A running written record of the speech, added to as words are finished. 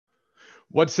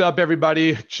What's up,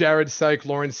 everybody? Jared Syke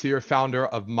Lawrence here, founder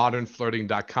of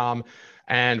modernflirting.com.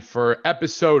 And for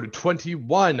episode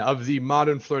 21 of the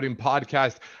Modern Flirting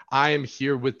podcast, I am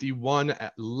here with the one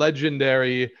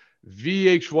legendary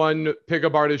VH1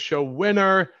 Pickup Artist Show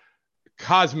winner,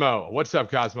 Cosmo. What's up,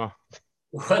 Cosmo?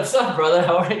 What's up, brother?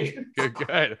 How are you? Good,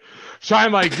 good.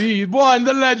 Shine like the one,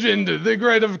 the legend, the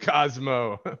great of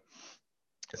Cosmo.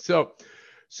 So,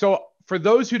 so for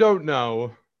those who don't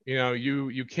know,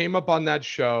 you came up on that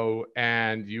show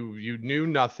and you knew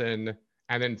nothing,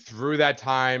 and then through that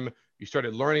time you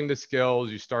started learning the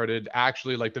skills. You started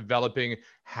actually like developing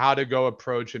how to go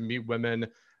approach and meet women.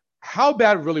 How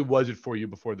bad really was it for you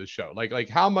before the show? Like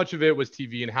how much of it was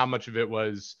TV and how much of it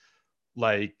was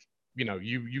like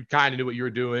you kind of knew what you were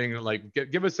doing? Like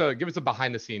give us a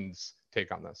behind the scenes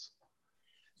take on this.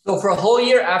 So for a whole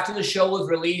year after the show was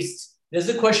released, this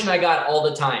is a question I got all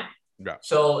the time. Yeah.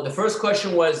 So the first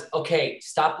question was, okay,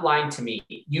 stop lying to me.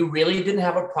 You really didn't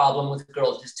have a problem with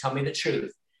girls. Just tell me the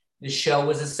truth. The show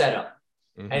was a setup.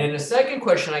 Mm-hmm. And then the second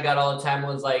question I got all the time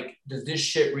was like, does this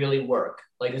shit really work?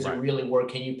 Like, does Right. it really work?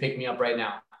 Can you pick me up right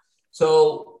now?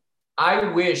 So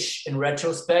I wish in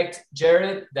retrospect,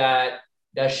 Jared, that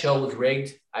show was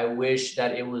rigged. I wish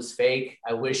that it was fake.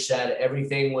 I wish that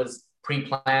everything was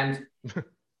pre-planned.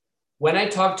 When I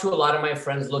talk to a lot of my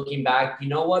friends looking back, you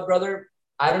know what, brother?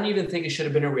 I don't even think it should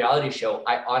have been a reality show.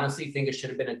 I honestly think it should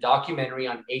have been a documentary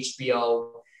on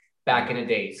HBO back in the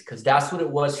days, because that's what it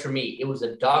was for me. It was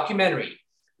a documentary.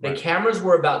 The Right. cameras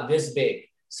were about this big.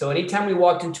 So anytime we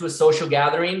walked into a social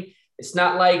gathering, it's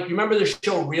not like, you remember the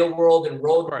show Real World and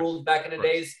Road Right. Rules back in the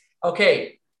Right. days?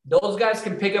 Okay, those guys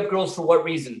can pick up girls for what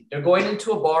reason? They're going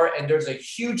into a bar and there's a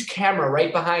huge camera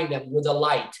right behind them with a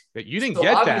light. That you didn't So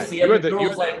get that. obviously every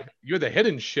girl's You're the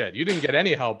hidden shit. You didn't get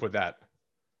any help with that.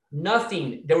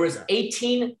 nothing. There was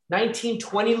 18, 19,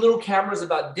 20 little cameras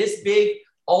about this big,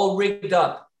 all rigged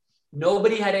up.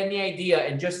 Nobody had any idea.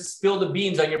 And just to spill the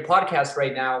beans on your podcast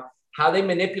right now, how they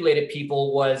manipulated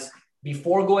people was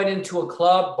before going into a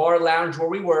club, bar, lounge where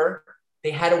we were,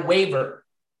 they had a waiver.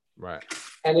 Right.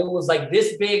 And it was like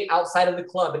this big outside of the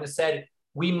club. And it said,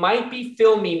 we might be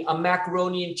filming a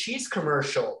macaroni and cheese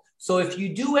commercial. So if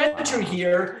you do enter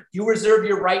here, you reserve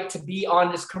your right to be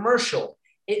on this commercial.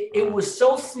 It was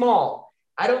so small.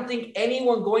 I don't think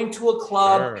anyone going to a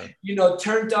club,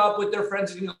 turned up with their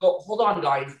friends is going to go, hold on,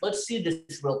 guys, let's see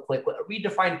this real quick. Read the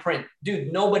fine print.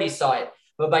 Dude, nobody saw it.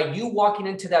 But by you walking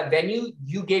into that venue,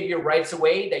 you gave your rights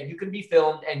away that you can be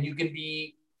filmed and you can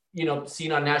be,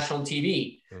 seen on national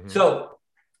TV. Mm-hmm. So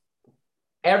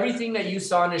everything that you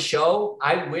saw in the show,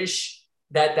 I wish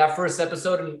that first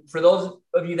episode, and for those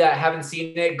of you that haven't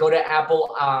seen it, go to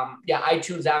Apple,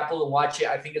 iTunes, Apple, and watch it.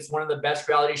 I think it's one of the best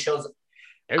reality shows.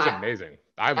 It was amazing.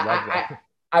 I love that.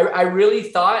 I really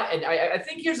thought, and I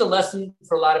think here's a lesson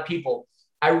for a lot of people.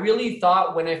 I really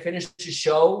thought when I finished the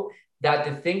show that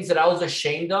the things that I was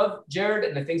ashamed of, Jared,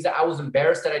 and the things that I was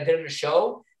embarrassed that I did in the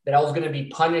show, that I was going to be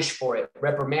punished for it,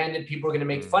 reprimanded. People were going to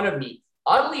make fun of me.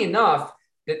 Oddly enough,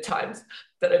 the times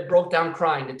that I broke down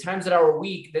crying, the times that I were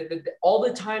weak, all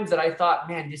the times that I thought,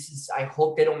 man, I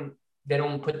hope they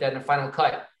don't put that in the final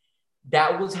cut.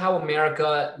 That was how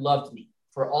America loved me,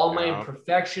 for all my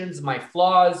imperfections, my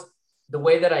flaws, the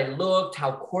way that I looked,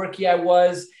 how quirky I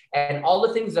was, and all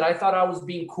the things that I thought I was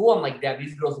being cool. I'm like, damn,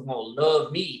 these girls are going to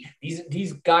love me.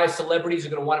 These guys, celebrities, are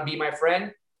going to want to be my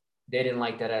friend. They didn't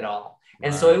like that at all.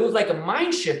 And so it was like a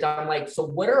mind shift. I'm like, so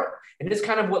and this is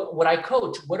kind of what I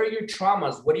coach. What are your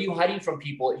traumas? What are you hiding from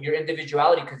people? Your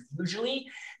individuality? Because usually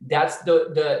that's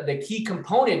the key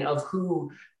component of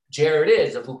who Jared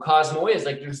is, of who Cosmo is.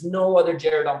 Like, there's no other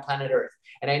Jared on planet Earth.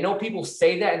 And I know people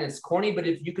say that and it's corny, but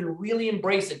if you can really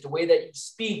embrace it, the way that you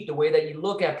speak, the way that you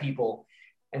look at people.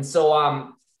 And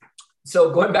so,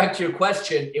 so going back to your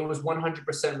question, it was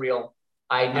 100% real.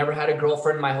 I never had a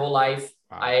girlfriend my whole life.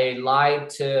 Wow. I lied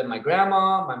to my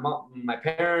grandma, my mom, my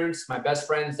parents, my best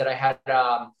friends that I had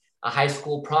a high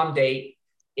school prom date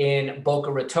in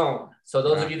Boca Raton. So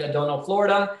those of you that don't know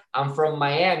Florida, I'm from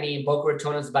Miami, and Boca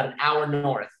Raton is about an hour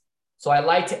north. So I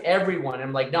lied to everyone.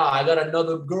 I'm like, no, I got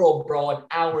another girl, bro, an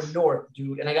hour north,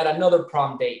 dude. And I got another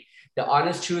prom date. The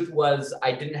honest truth was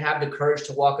I didn't have the courage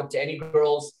to walk up to any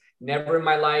girls. Never in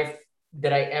my life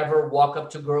did I ever walk up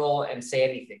to a girl and say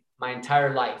anything. My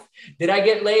entire life. Did I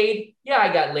get laid? Yeah,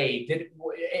 I got laid.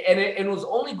 It was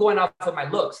only going off of my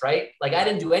looks, right? Like, I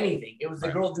didn't do anything. It was the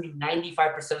girl doing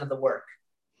 95% of the work.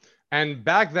 And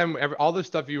back then, all the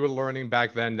stuff you were learning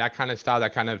back then, that kind of style,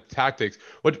 that kind of tactics,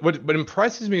 what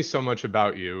impresses me so much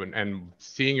about you and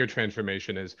seeing your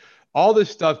transformation is all the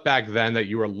stuff back then that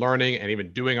you were learning and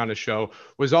even doing on a show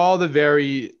was all the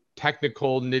very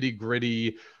technical, nitty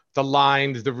gritty, the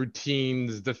lines, the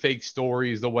routines, the fake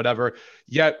stories, the whatever.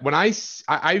 Yet when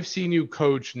I've seen you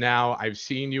coach now, I've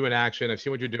seen you in action, I've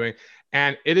seen what you're doing,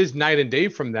 and it is night and day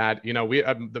from that. You know, we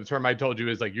the term I told you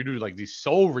is like you do like these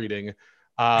soul reading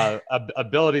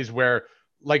abilities where,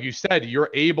 like you said, you're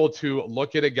able to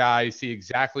look at a guy, see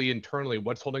exactly internally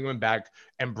what's holding him back,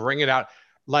 and bring it out.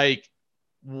 Like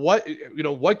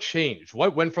what changed?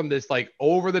 What went from this like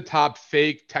over the top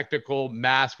fake technical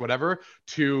mask whatever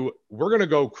to we're going to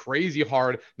go crazy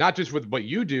hard, not just with what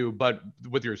you do but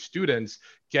with your students,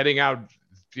 getting out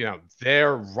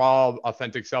their raw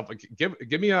authentic self. Like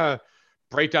give me a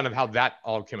breakdown of how that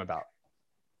all came about.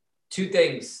 Two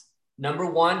things. Number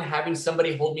one, having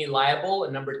somebody hold me liable,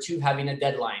 and number two, having a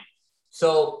deadline.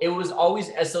 So it was always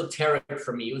esoteric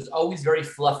for me. It was always very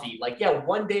fluffy. Like, yeah,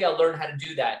 one day I'll learn how to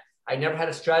do that. I never had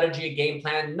a strategy, a game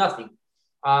plan, nothing.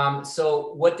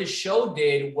 So what the show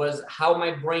did was how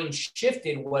my brain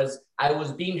shifted was I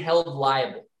was being held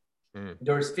liable.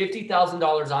 There was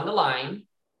 $50,000 on the line.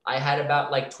 I had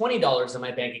about like $20 in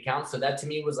my bank account. So that to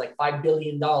me was like $5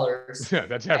 billion. Yeah,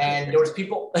 that's everything. And there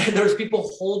was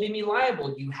people holding me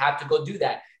liable. You have to go do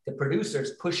that. The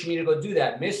producers pushing me to go do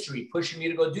that. Mystery pushing me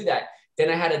to go do that. Then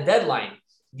I had a deadline.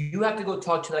 You have to go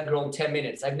talk to that girl in 10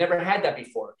 minutes. I've never had that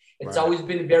before. It's always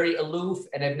been very aloof,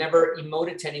 and I've never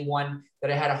emoted to anyone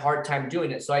that I had a hard time doing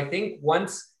it. So I think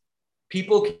once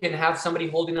people can have somebody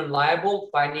holding them liable,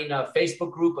 finding a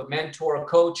Facebook group, a mentor, a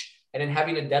coach, and then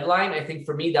having a deadline, I think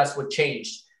for me, that's what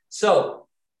changed. So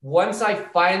once I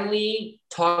finally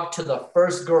talked to the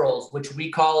first girls, which we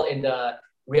call in the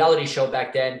reality show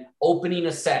back then, opening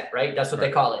a set, right? That's what they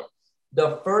call it.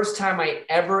 The first time I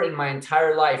ever in my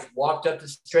entire life walked up to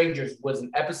strangers was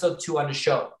in episode 2 on the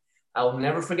show. I will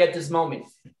never forget this moment.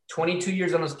 22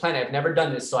 years on this planet, I've never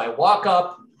done this. So I walk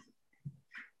up.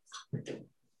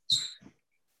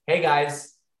 Hey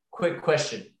guys, quick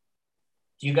question.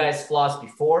 Do you guys floss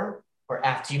before or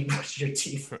after you brush your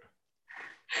teeth?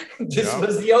 This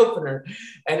was the opener.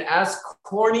 And as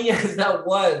corny as that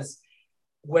was,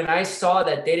 when I saw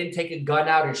that they didn't take a gun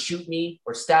out and shoot me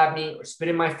or stab me or spit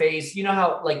in my face, you know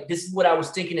how, like, this is what I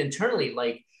was thinking internally.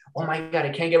 Like, oh my God, I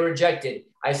can't get rejected.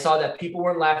 I saw that people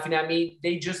weren't laughing at me.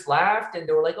 They just laughed and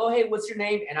they were like, oh, hey, what's your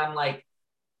name? And I'm like,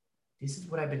 this is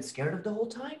what I've been scared of the whole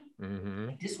time.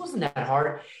 Like, this wasn't that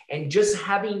hard. And just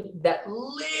having that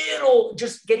little,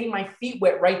 just getting my feet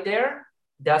wet right there,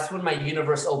 that's when my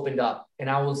universe opened up. And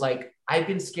I was like, I've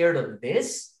been scared of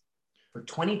this for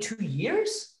 22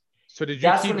 years. So did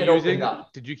you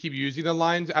keep using the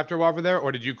lines after a while over there,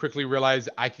 or did you quickly realize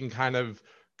I can kind of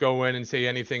go in and say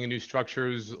anything in new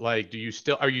structures? Like,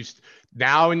 are you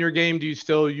now in your game? Do you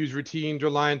still use routines or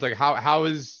lines? Like how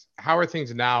are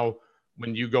things now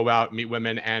when you go out, meet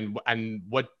women, and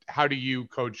how do you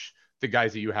coach the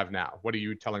guys that you have now? What are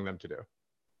you telling them to do?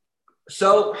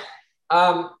 So,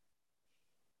 I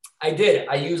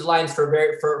used lines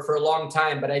for a long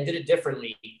time, but I did it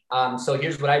differently. So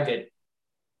here's what I did.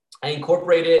 I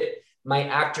incorporated my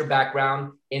actor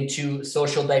background into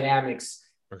social dynamics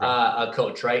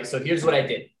coach, right? So here's what I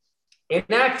did. In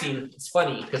acting, it's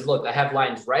funny because look, I have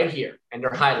lines right here and they're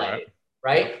highlighted,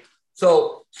 right?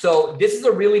 So this is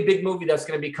a really big movie that's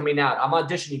going to be coming out. I'm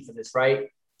auditioning for this, right?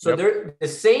 So the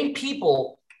same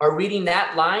people are reading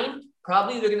that line.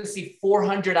 Probably they're going to see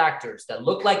 400 actors that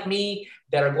look like me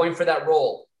that are going for that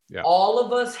role. Yeah. All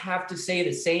of us have to say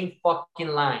the same fucking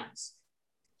lines.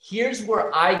 Here's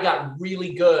where I got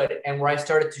really good and where I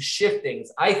started to shift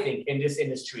things, I think, in this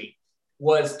industry,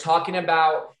 was talking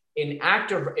about in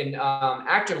actor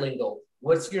lingo,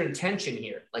 what's your intention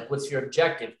here? Like, what's your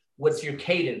objective? What's your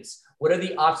cadence? What are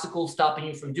the obstacles stopping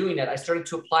you from doing that? I started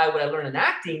to apply what I learned in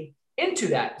acting into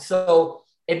that. So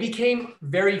it became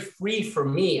very free for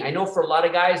me. I know for a lot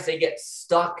of guys, they get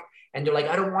stuck and they're like,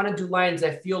 I don't want to do lines.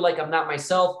 I feel like I'm not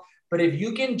myself. But if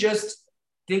you can just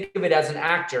think of it as an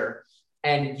actor,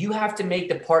 and you have to make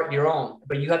the part your own,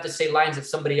 but you have to say lines that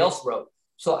somebody else wrote.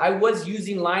 So I was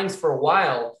using lines for a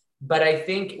while, but I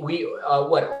think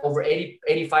over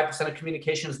 85% of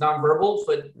communication is nonverbal.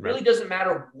 So it really doesn't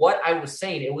matter what I was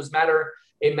saying. It mattered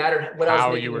what I was how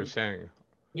making. You were saying.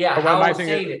 Yeah, how I was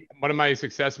saying it. One of my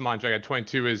success mantras at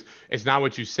 22 is it's not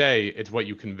what you say, it's what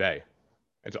you convey.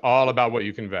 It's all about what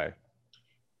you convey.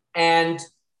 And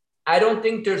I don't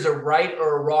think there's a right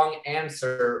or a wrong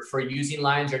answer for using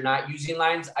lines or not using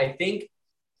lines. I think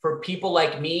for people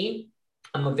like me,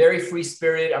 I'm a very free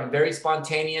spirit. I'm very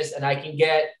spontaneous and I can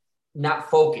get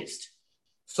not focused.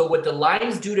 So what the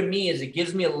lines do to me is it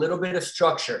gives me a little bit of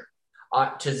structure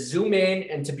to zoom in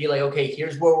and to be like, okay,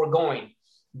 here's where we're going.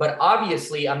 But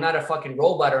obviously I'm not a fucking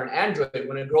robot or an android.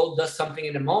 When a girl does something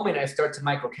in a moment, I start to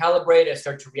microcalibrate. I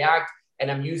start to react.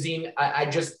 and I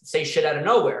just say shit out of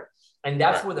nowhere. And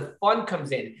that's where the fun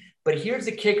comes in. But here's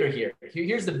the kicker here.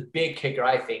 Here's the big kicker,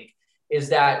 I think, is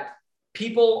that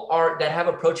people that have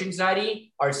approach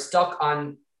anxiety are stuck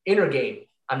on inner game.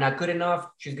 I'm not good enough.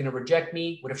 She's going to reject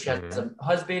me. What if she has a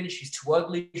husband? She's too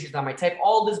ugly. She's not my type.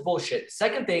 All this bullshit.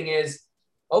 Second thing is,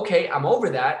 okay, I'm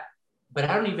over that, but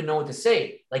I don't even know what to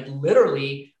say. Like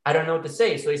literally, I don't know what to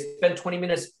say. So I spend 20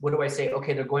 minutes. What do I say?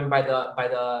 Okay, they're going by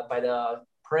the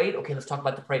parade. Okay, let's talk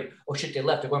about the parade. Oh shit, they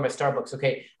left. They're going by Starbucks.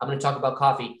 Okay, I'm going to talk about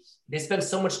coffee. They spend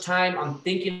so much time on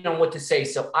thinking on what to say.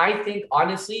 So I think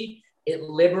honestly, it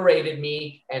liberated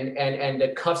me, and the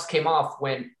cuffs came off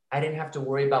when I didn't have to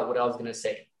worry about what I was going to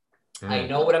say. I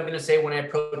know what I'm going to say when I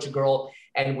approach a girl.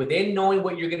 And within knowing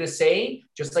what you're going to say,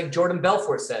 just like Jordan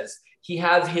Belfort says, he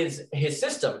has his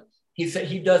system. He said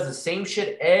he does the same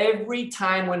shit every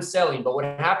time when selling. But what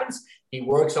happens? He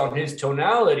works on his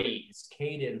tonality, his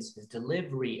cadence, his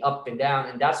delivery, up and down.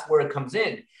 And that's where it comes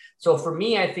in. So for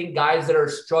me, I think guys that are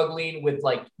struggling with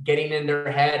like getting in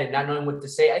their head and not knowing what to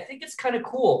say, I think it's kind of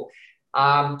cool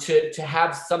to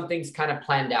have some things kind of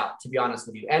planned out, to be honest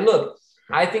with you. And look,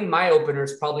 I think my opener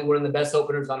is probably one of the best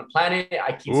openers on the planet.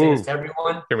 I keep saying this to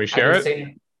everyone. Can we share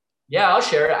it? Yeah, I'll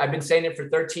share it. I've been saying it for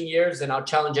 13 years and I'll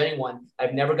challenge anyone.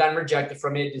 I've never gotten rejected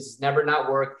from it. This has never not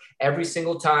worked. Every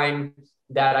single time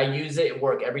that I use it, it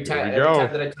worked. Every time that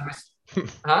I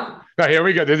tell No, here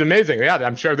we go. This is amazing. Yeah,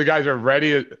 I'm sure the guys are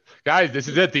ready. Guys, this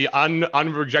is it. The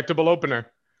unrejectable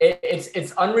opener. It's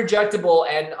unrejectable.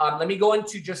 And let me go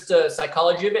into just the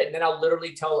psychology of it. And then I'll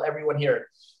literally tell everyone here.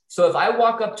 So if I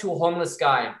walk up to a homeless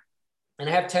guy and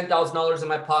I have $10,000 in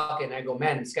my pocket and I go,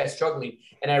 man, this guy's struggling.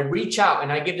 And I reach out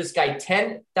and I give this guy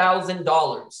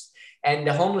 $10,000 and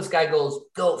the homeless guy goes,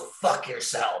 go fuck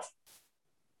yourself.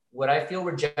 Would I feel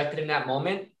rejected in that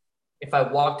moment if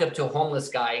I walked up to a homeless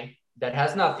guy that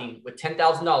has nothing with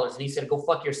 $10,000 and he said, go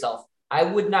fuck yourself? I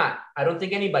would not. I don't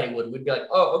think anybody would. We'd be like,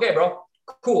 oh, okay, bro.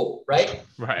 Cool. Right.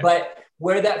 But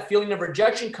where that feeling of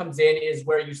rejection comes in is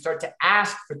where you start to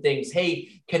ask for things. Hey,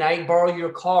 can I borrow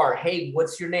your car? Hey,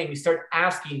 what's your name? You start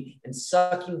asking and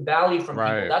sucking value from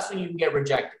people. That's when you can get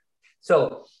rejected.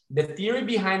 So the theory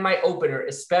behind my opener,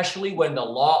 especially when the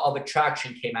law of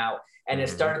attraction came out and it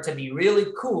started to be really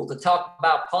cool to talk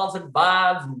about positive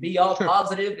vibes and be all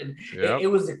positive. And it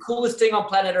was the coolest thing on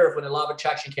planet Earth when the law of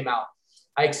attraction came out.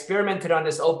 I experimented on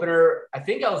this opener. I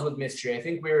think I was with Mystery. I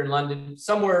think we were in London,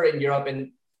 somewhere in Europe.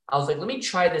 And I was like, let me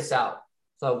try this out.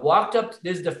 So I walked up.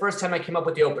 This is the first time I came up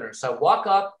with the opener. So I walk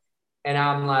up and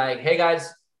I'm like, hey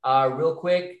guys, real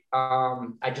quick.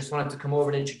 I just wanted to come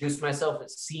over and introduce myself.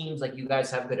 It seems like you guys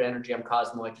have good energy. I'm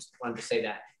Cosmo. I just wanted to say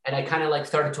that. And I kind of like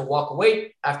started to walk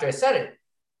away after I said it.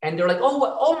 And they're like,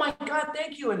 oh my God,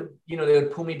 thank you. And, you know, they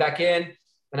would pull me back in.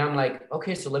 And I'm like,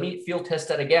 okay, so let me field test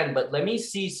that again. But let me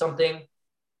see something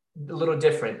a little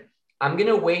different. I'm going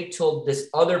to wait till this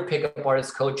other pickup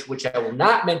artist coach, which I will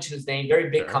not mention his name, very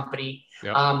big company.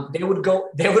 They would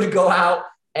go out.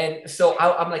 And so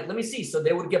I'm like, let me see. So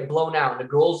they would get blown out. The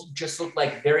girls just look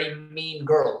like very mean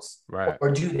girls. Or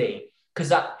do they?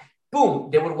 Because boom,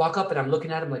 they would walk up and I'm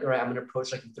looking at them like, all right, I'm going to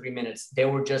approach like in 3 minutes. They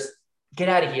were just get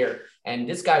out of here. And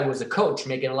this guy was a coach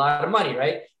making a lot of money.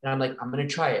 Right. And I'm like, I'm going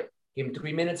to try it. Give him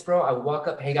 3 minutes, bro. I would walk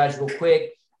up. Hey guys, real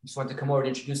quick. I just wanted to come over to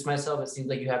introduce myself. It seems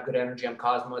like you have good energy. I'm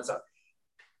Cosmo. What's up?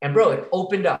 And bro, it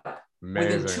opened up.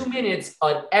 Amazing. Within 2 minutes,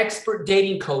 an expert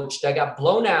dating coach that got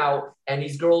blown out and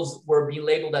these girls were being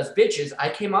labeled as bitches, I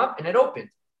came up and it opened.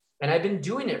 And I've been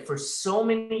doing it for so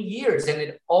many years and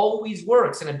it always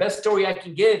works. And the best story I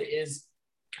can give is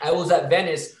I was at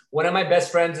Venice. One of my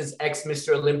best friends is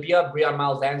ex-Mr. Olympia, Breon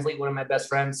Miles Ansley, one of my best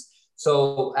friends.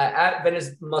 So at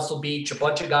Venice Muscle Beach, a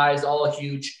bunch of guys, all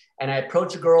huge. And I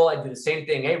approach a girl. I do the same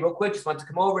thing. Hey, real quick, just want to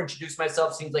come over, introduce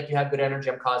myself. Seems like you have good energy.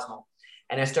 I'm Cosmo.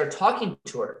 And I start talking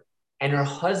to her. And her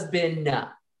husband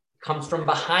comes from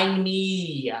behind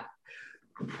me,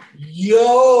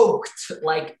 yoked,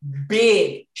 like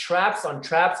big traps on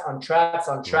traps on traps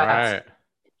on traps.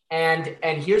 And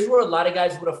here's where a lot of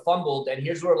guys would have fumbled. And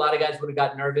here's where a lot of guys would have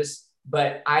got nervous.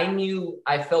 But I knew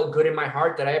I felt good in my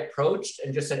heart that I approached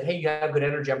and just said, hey, you have good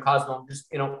energy. I'm Cosmo. I'm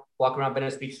just, walking around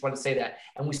Venice Beach. Just wanted to say that.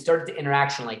 And we started the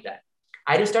interaction like that.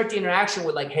 I didn't start the interaction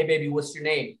with like, hey, baby, what's your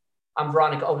name? I'm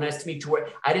Veronica. Oh, nice to meet you.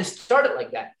 I didn't start it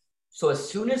like that. So as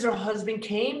soon as her husband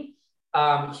came,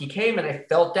 he came and I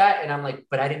felt that. And I'm like,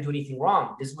 but I didn't do anything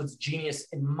wrong. This was genius,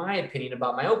 in my opinion,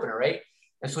 about my opener, right?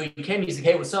 And so he came, he's like,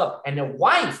 hey, what's up? And the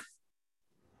wife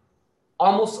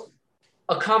almost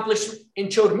accomplished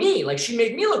and showed me, like she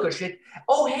made me look good shit.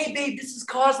 Oh, hey, babe, this is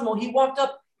Cosmo. He walked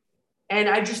up and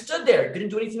I just stood there, didn't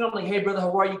do anything. I'm like, hey, brother,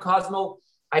 how are you, Cosmo?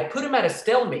 I put him at a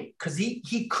stalemate because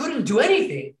he couldn't do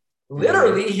anything.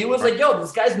 Literally, he was like, yo,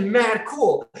 this guy's mad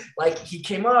cool. Like, he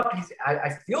came up, I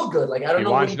feel good. Like, I don't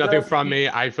know what wants he nothing does. from me.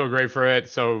 I feel great for it.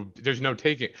 So there's no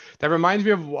taking. That reminds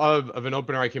me of an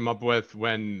opener I came up with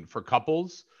when for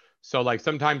couples. So like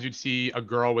sometimes you'd see a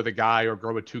girl with a guy or a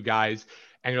girl with two guys,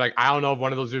 and you're like, I don't know if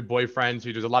one of those are boyfriends.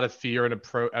 So there's a lot of fear and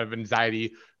of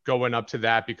anxiety going up to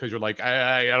that because you're like,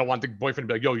 I don't want the boyfriend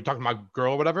to be like, yo, you talking about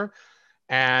girl or whatever.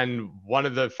 And one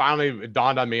of the finally it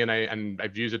dawned on me, and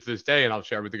I've used it to this day, and I'll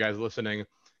share it with the guys listening,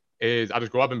 is I'll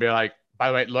just go up and be like, by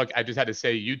the way, look, I just had to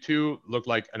say you two look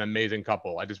like an amazing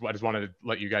couple. I just wanted to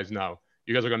let you guys know.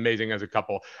 You guys look amazing as a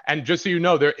couple. And just so you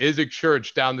know, there is a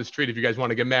church down the street if you guys want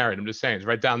to get married. I'm just saying, it's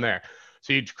right down there.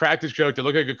 So you crack this joke, they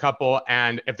look like a couple,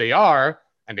 and if they are,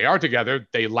 and they are together,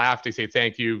 they laugh, they say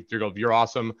thank you, they go, you're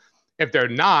awesome. If they're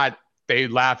not, they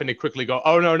laugh and they quickly go,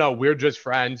 oh, no, we're just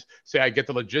friends. So I get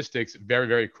the logistics very,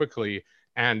 very quickly.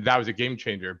 And that was a game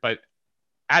changer. But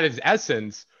at its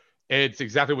essence, it's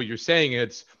exactly what you're saying.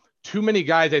 It's too many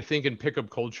guys, I think, in pickup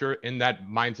culture, in that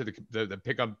mindset, the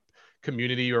pickup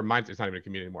community or mindset, it's not even a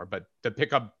community anymore, but the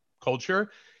pickup culture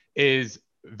is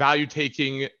value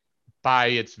taking by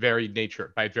its very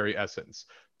nature, by its very essence.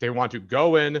 They want to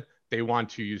go in, they want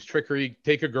to use trickery,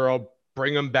 take a girl,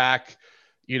 bring them back.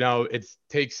 It's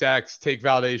take sex, take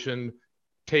validation,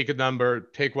 take a number,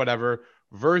 take whatever,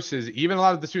 versus even a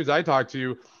lot of the students I talk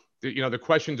to, the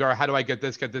questions are, how do I get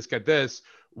this, get this, get this?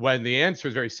 When the answer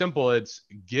is very simple, it's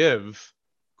give,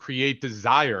 create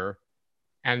desire,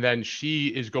 and then she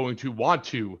is going to want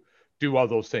to do all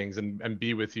those things and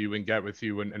be with you and get with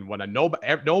you and whatnot.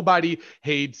 Nobody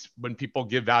hates when people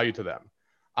give value to them,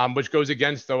 which goes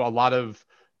against, though, a lot of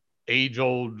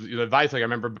age-old advice. Like I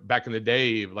remember back in the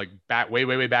day, like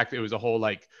way back, it was a whole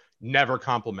like never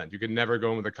compliment. You could never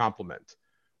go in with a compliment.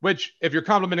 Which, if you're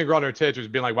complimenting a girl on her tits, or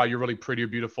being like, "Wow, you're really pretty or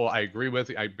beautiful," I agree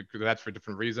with. That's for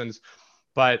different reasons.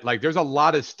 But like, there's a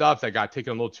lot of stuff that got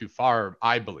taken a little too far,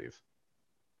 I believe.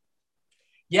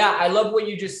 Yeah, I love what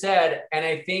you just said. And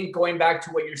I think going back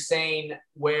to what you're saying,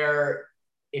 where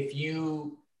if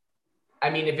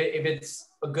it's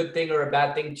a good thing or a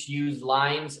bad thing to use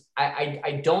lines,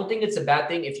 I don't think it's a bad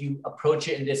thing if you approach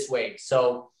it in this way.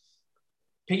 So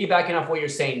piggybacking off what you're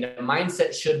saying, the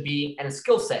mindset should be, and a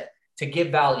skill set, to give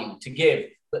value, to give.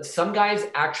 But some guys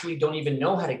actually don't even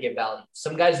know how to give value.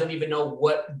 Some guys don't even know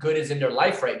what good is in their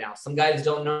life right now. Some guys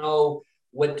don't know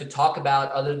what to talk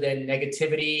about other than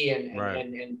negativity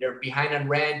and they're behind on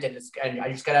rent and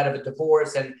I just got out of a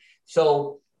divorce. And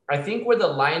so I think where the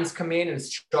lines come in and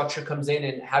structure comes in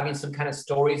and having some kind of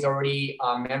stories already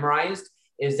memorized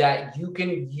is that you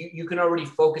can already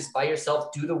focus by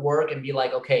yourself, do the work and be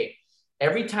like, okay,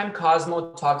 every time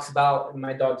Cosmo talks about,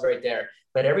 my dog's right there,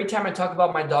 but every time I talk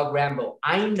about my dog Rambo,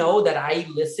 I know that I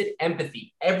elicit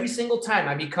empathy. Every single time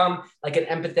I become like an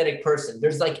empathetic person.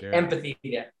 There's like empathy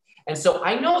there. And so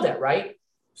I know that, right?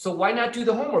 So why not do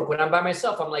the homework when I'm by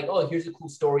myself? I'm like, oh, here's a cool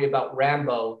story about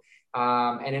Rambo.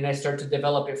 And then I start to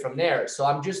develop it from there. So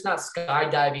I'm just not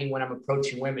skydiving when I'm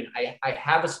approaching women. I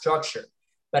have a structure,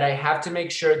 but I have to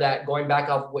make sure that, going back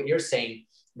off what you're saying,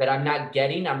 that I'm not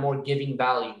getting, I'm more giving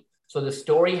value. So the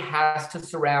story has to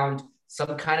surround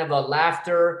some kind of a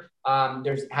laughter.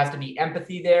 There has to be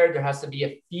empathy there. There has to be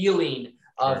a feeling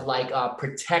of like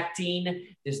protecting,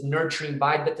 this nurturing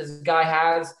vibe that this guy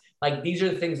has. Like, these are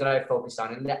the things that I focus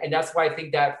on. And that's why I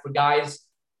think that for guys,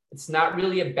 it's not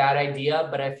really a bad idea,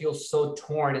 but I feel so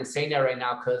torn in saying that right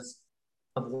now because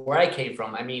of where I came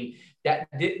from. I mean,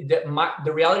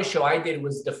 the reality show I did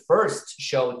was the first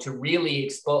show to really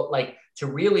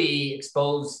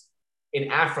expose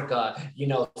in Africa,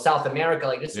 South America.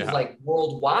 Like, this is like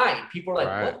worldwide. People are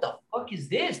like, what the fuck is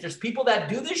this? There's people that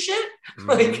do this shit. Mm-hmm.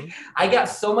 Like, I got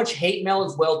so much hate mail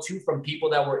as well too from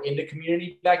people that were in the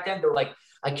community back then. They're like,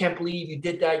 I can't believe you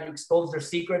did that. You exposed their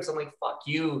secrets. I'm like, fuck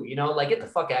you, like, get the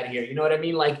fuck out of here. You know what I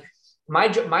mean? Like, my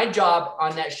job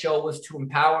on that show was to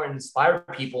empower and inspire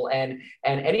people. And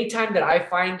anytime that I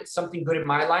find something good in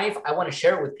my life, I want to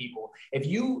share it with people. If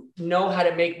you know how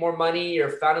to make more money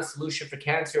or found a solution for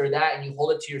cancer or that, and you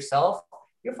hold it to yourself,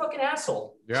 you're a fucking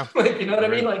asshole. Yeah. Like, you know what I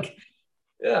mean? Like,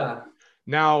 yeah.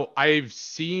 Now, I've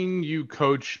seen you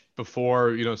coach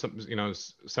before,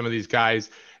 some of these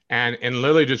guys, and in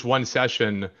literally just one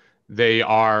session, they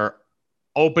are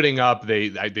opening up.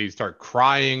 They start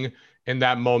crying in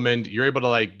that moment. You're able to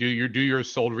like do your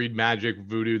soul read magic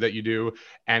voodoo that you do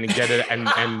and get it and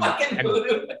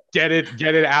get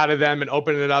it out of them and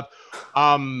open it up.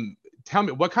 Tell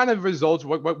me, what kind of results,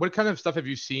 what kind of stuff have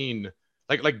you seen?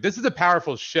 Like this is a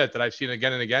powerful shit that I've seen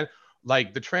again and again.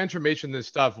 Like the transformation, this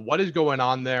stuff, what is going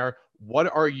on there?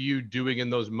 What are you doing in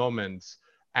those moments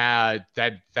that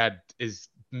is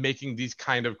making these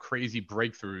kind of crazy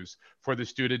breakthroughs for the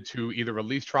student to either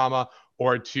release trauma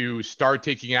or to start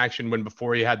taking action when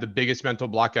before he had the biggest mental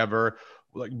block ever?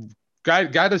 Like,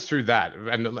 guide us through that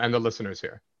and the listeners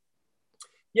here.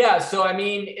 Yeah. So, I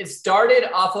mean, it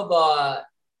started off of a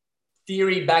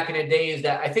theory back in the days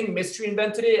that I think Mystery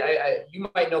invented it. You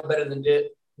might know better than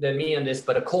me on this,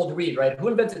 but a cold read, right? Who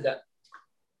invented that?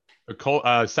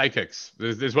 Psychics.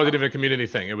 This wasn't even a community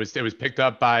thing. It was picked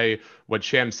up by what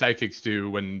sham psychics do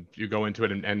when you go into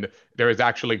it, and there is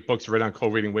actually books written on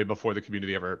cold reading way before the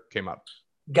community ever came up.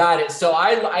 Got it. So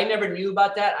I never knew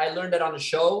about that. I learned that on the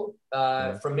show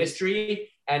from Mystery,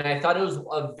 and I thought it was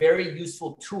a very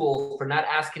useful tool for not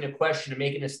asking a question and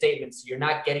making a statement. So you're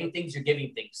not getting things, you're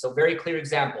giving things. So very clear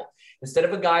example. Instead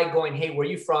of a guy going, "Hey, where are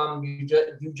you from?"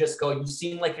 You just go, "You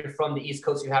seem like you're from the East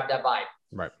Coast. You have that vibe."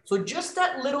 Right. So just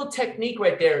that little technique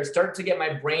right there started to get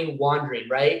my brain wandering,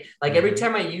 right? Like every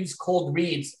time I use cold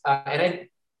reads, and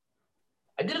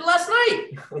I did it last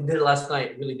night. I did it last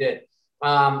night, really did.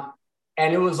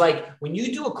 And it was like, when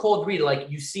you do a cold read, like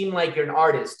you seem like you're an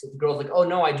artist. The girl's like, "Oh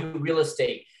no, I do real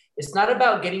estate." It's not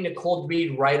about getting the cold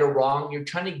read right or wrong. You're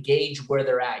trying to gauge where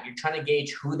they're at. You're trying to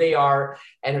gauge who they are.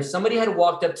 And if somebody had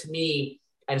walked up to me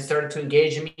and started to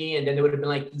engage me, and then they would have been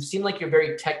like, "You seem like you're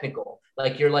very technical.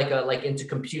 Like you're like into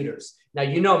computers." Now,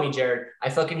 you know me, Jared. I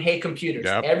fucking hate computers.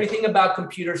 Yep. Everything about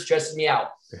computers stresses me out.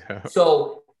 Yeah.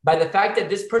 So by the fact that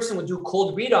this person would do a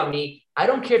cold read on me, I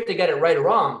don't care if they get it right or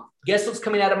wrong. Guess what's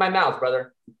coming out of my mouth,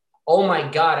 brother? Oh my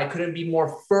God, I couldn't be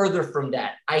more further from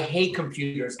that. I hate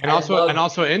computers. And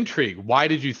also intrigue. Why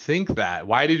did you think that?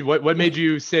 What made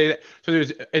you say that? So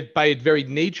there's by its very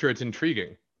nature, it's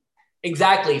intriguing.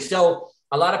 Exactly. So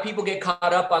a lot of people get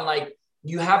caught up on like,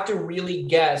 you have to really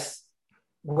guess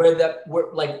where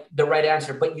the right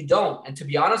answer, but you don't. And to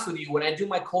be honest with you, when I do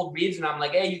my cold reads and I'm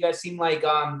like, "Hey, you guys seem like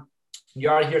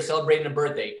you're out here celebrating a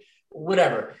birthday,"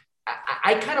 whatever.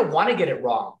 I kind of want to get it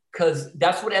wrong, because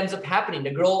that's what ends up happening.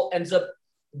 The girl ends up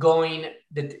going,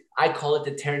 I call it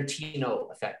the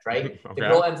Tarantino effect, right? Okay. The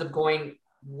girl ends up going,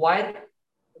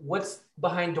 what's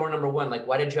behind door number one? Like,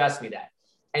 why did you ask me that?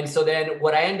 And so then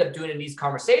what I end up doing in these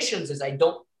conversations is I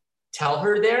don't tell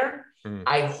her there.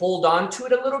 I hold on to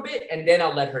it a little bit, and then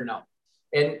I'll let her know.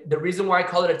 And the reason why I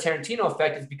call it a Tarantino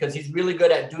effect is because he's really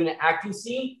good at doing an acting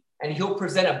scene, and he'll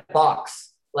present a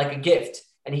box like a gift.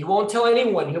 And he won't tell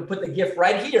anyone. He'll put the gift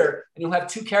right here, and you'll have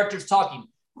two characters talking.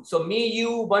 So me,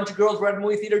 you, a bunch of girls, we're at the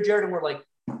movie theater, Jared, and we're like,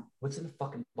 "What's in the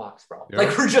fucking box, bro?" Yep.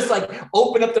 Like, we're just like,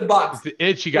 open up the box. It's the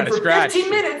itch you got to scratch.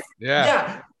 15 minutes.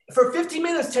 Yeah. For 15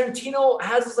 minutes, Tarantino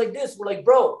has us like this. We're like,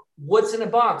 "Bro, what's in the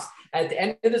box?" At the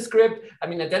end of the script, at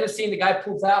the end of the scene, the guy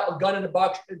pulls out a gun in the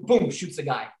box, boom, shoots the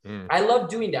guy. I love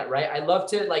doing that, right? I love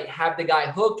to like have the guy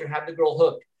hooked or have the girl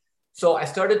hooked. So I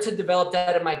started to develop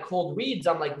that in my cold reads.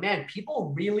 I'm like, man,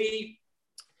 people really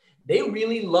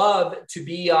love to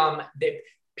be,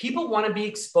 people want to be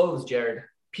exposed, Jared.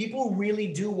 People really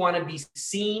do want to be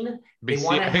seen. They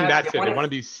want to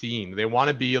be seen. They want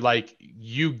to be like,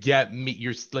 "You get me."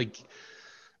 You're like,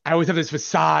 I always have this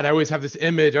facade. I always have this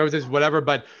image. I always this whatever,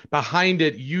 but behind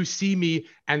it, you see me.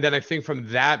 And then I think from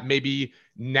that, maybe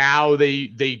now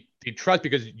they trust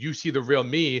because you see the real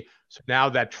me. So now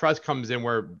that trust comes in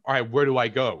where, all right, where do I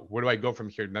go? Where do I go from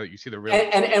here now that you see the real?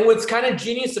 And what's kind of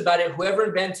genius about it, whoever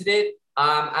invented it,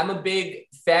 I'm a big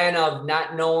fan of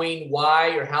not knowing why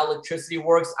or how electricity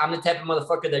works. I'm the type of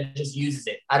motherfucker that just uses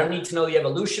it. I don't need to know the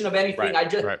evolution of anything.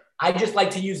 Right. I just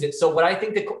like to use it. So what I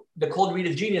think the cold read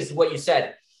is genius is what you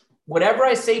said. Whatever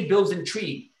I say builds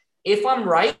intrigue. If I'm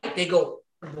right, they go,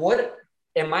 "What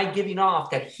am I giving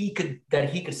off that he could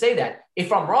say that?"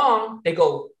 If I'm wrong, they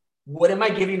go, "What am I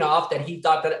giving off that he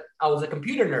thought that I was a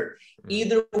computer nerd?"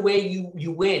 Either way,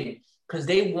 you win, because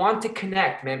they want to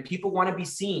connect, man. People want to be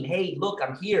seen. "Hey, look,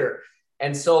 I'm here."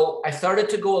 And so I started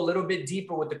to go a little bit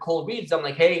deeper with the cold reads. I'm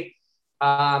like, "Hey,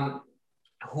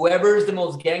 whoever is the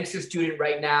most gangster student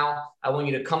right now, I want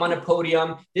you to come on a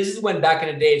podium." This is when back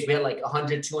in the days we had like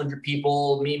 100, 200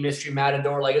 people, me, Mystery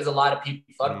Matador, like there's a lot of people.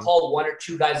 So I'd call one or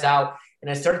two guys out, and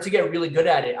I started to get really good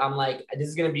at it. I'm like, this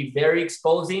is going to be very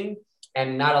exposing,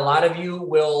 and not a lot of you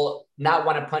will not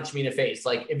want to punch me in the face.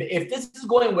 Like if this is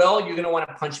going well, you're going to want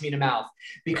to punch me in the mouth,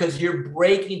 because you're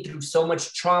breaking through so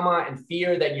much trauma and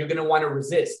fear that you're going to want to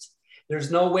resist.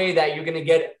 There's no way that you're going to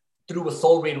get through a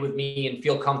soul read with me and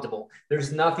feel comfortable.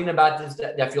 There's nothing about this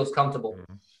that feels comfortable.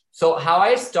 So how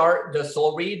I start the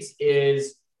soul reads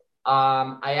is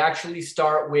I actually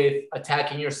start with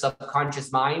attacking your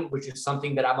subconscious mind, which is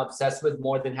something that I'm obsessed with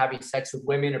more than having sex with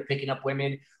women or picking up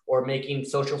women or making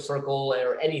social circle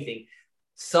or anything.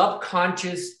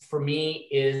 Subconscious for me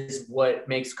is what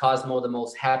makes Cosmo the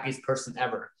most happiest person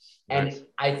ever. Nice. And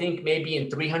I think maybe in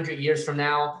 300 years from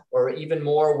now, or even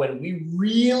more, when we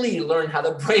really learn how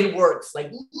the brain works,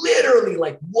 like literally,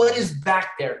 like what is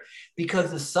back there,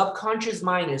 because the subconscious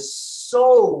mind is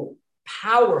so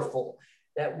powerful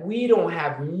that we don't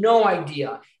have no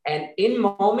idea. And in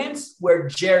moments where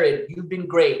Jared, you've been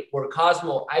great, where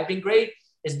Cosmo, I've been great,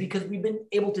 is because we've been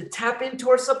able to tap into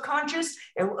our subconscious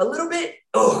and a little bit,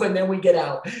 and then we get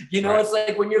out. You know, right. It's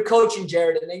like when you're coaching,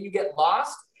 Jared, and then you get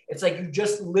lost. It's like you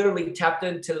just literally tapped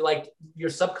into like your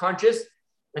subconscious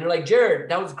and you're like, Jared,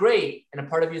 that was great. And a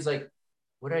part of you is like,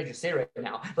 what did I just say right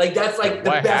now? Like, that's like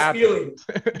the best feeling.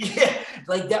 Yeah,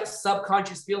 like that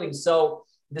subconscious feeling. So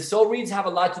the soul reads have a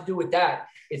lot to do with that.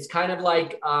 It's kind of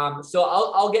like, so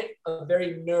I'll get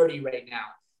very nerdy right now.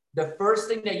 The first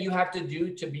thing that you have to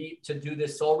do to do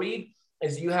this soul read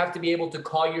is you have to be able to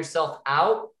call yourself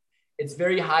out. It's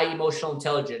very high emotional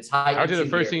intelligence. I would say the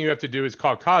first thing you have to do is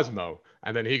call Cosmo,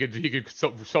 and then he could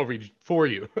soul read for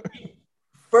you.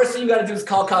 First thing you got to do is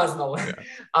call Cosmo.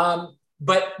 Yeah.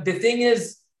 But the thing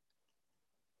is,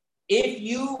 if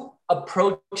you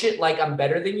approach it like I'm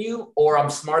better than you, or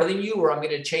I'm smarter than you, or I'm going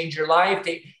to change your life,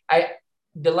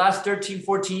 the last 13,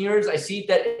 14 years, I see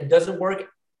that it doesn't work.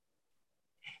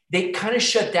 They kind of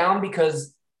shut down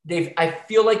because I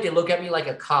feel like they look at me like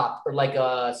a cop or like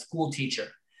a school teacher.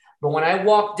 But when I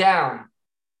walk down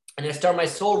and I start my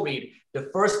soul read,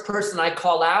 the first person I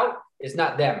call out is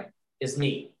not them, it's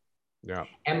me. Yeah.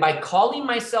 And by calling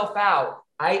myself out,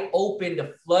 I open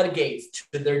the floodgates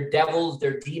to their devils,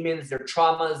 their demons, their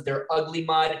traumas, their ugly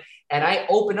mud. And I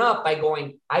open up by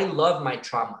going, I love my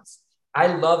traumas. I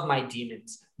love my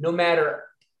demons. No matter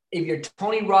if you're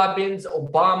Tony Robbins,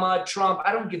 Obama, Trump,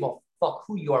 I don't give a fuck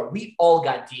who you are. We all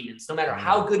got demons. No matter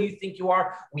how good you think you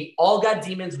are, we all got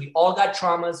demons. We all got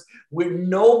traumas.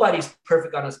 Nobody's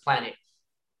perfect on this planet.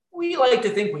 We like to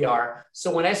think we are.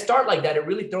 So when I start like that, it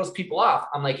really throws people off.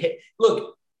 I'm like, hey,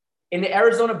 look, in the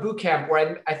Arizona boot camp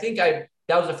where that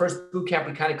was the first boot camp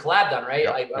we kind of collabed on, right?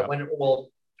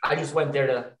 I just went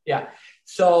there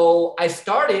So I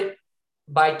started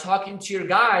by talking to your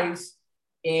guys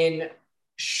in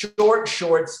short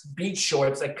shorts, beach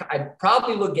shorts. I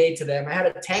probably look gay to them. I had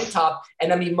a tank top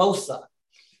and a mimosa.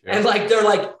 Yeah. And like, they're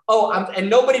like, and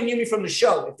nobody knew me from the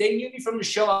show. If they knew me from the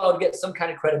show, I would get some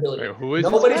kind of credibility. Wait, who is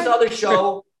Nobody saw the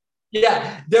show.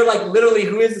 Yeah. They're like, literally,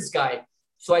 who is this guy?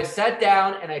 So I sat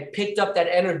down and I picked up that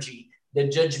energy, the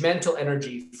judgmental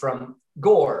energy from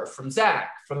Gore, from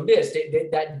Zach, from this,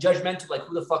 that judgmental, like,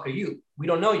 who the fuck are you? We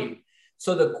don't know you.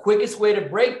 So the quickest way to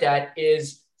break that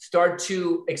is start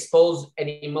to expose and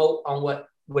emote on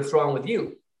what's wrong with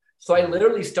you. So I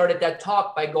literally started that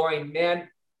talk by going, man,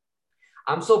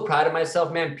 I'm so proud of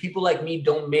myself, man. People like me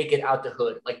don't make it out the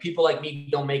hood. Like, people like me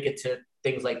don't make it to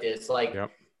things like this. Like,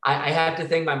 yep. I have to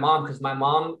thank my mom, because my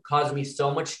mom caused me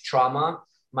so much trauma.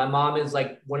 My mom is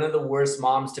like one of the worst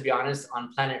moms, to be honest,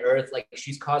 on planet Earth. Like,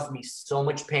 she's caused me so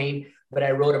much pain, but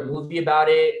I wrote a movie about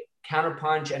it,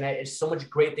 Counterpunch, and it's so much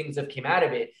great things that came out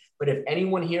of it. But if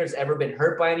anyone here has ever been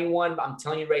hurt by anyone, I'm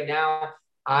telling you right now,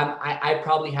 I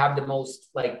probably have the most,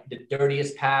 like, the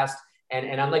dirtiest past.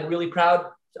 And I'm like really proud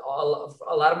of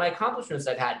a lot of my accomplishments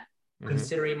I've had,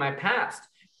 considering my past.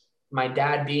 My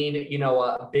dad being,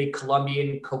 a big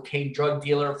Colombian cocaine drug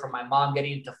dealer, from my mom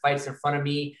getting into fights in front of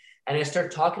me. And I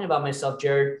start talking about myself,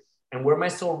 Jared, and where my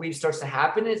soul read starts to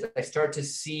happen is I start to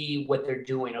see what they're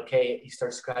doing. Okay, you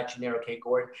start scratching there. Okay,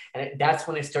 Gordon. And that's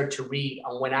when I start to read.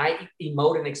 And when I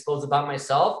emote and expose about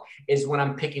myself is when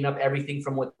I'm picking up everything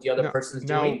from what the other person's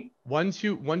doing. Once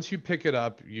you pick it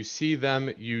up, you see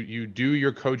them, you do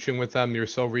your coaching with them, your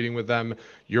soul reading with them,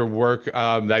 your work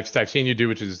that I've seen you do,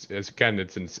 which is again,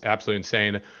 it's absolutely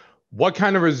insane. What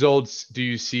kind of results do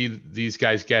you see these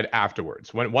guys get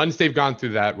afterwards? Once they've gone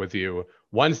through that with you,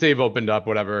 once they've opened up,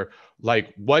 whatever,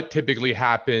 like, what typically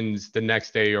happens the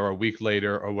next day or a week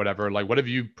later or whatever? Like, what have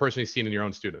you personally seen in your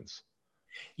own students?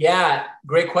 Yeah,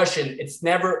 great question. It's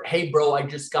never, hey, bro, I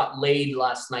just got laid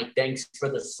last night. Thanks for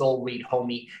the soul read,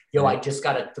 homie. Yo, I just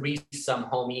got a threesome,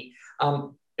 homie.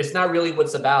 It's not really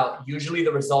what's about. Usually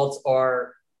the results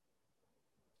are,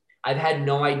 I've had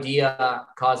no idea,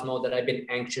 Cosmo, that I've been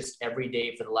anxious every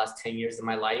day for the last 10 years of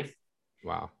my life.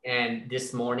 Wow. And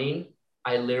this morning,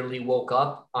 I literally woke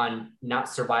up on not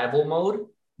survival mode,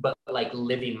 but like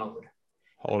living mode.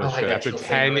 Holy shit.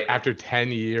 After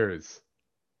 10 years.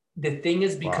 The thing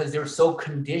is, because they're so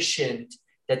conditioned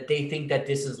that they think that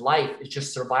this is life. It's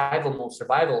just survival mode,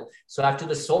 survival. So after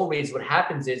the soul reads, what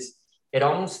happens is it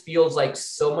almost feels like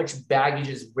so much baggage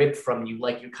is ripped from you.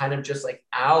 Like, you're kind of just like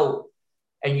out.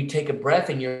 and you take a breath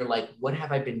and you're like, what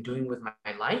have I been doing with my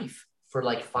life for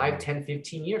like 5, 10,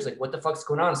 15 years? Like, what the fuck's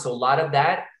going on? So a lot of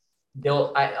that,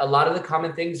 a lot of the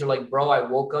common things are like, bro, I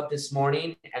woke up this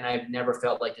morning and I've never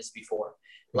felt like this before.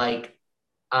 Like,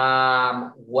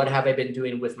 what have I been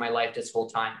doing with my life this whole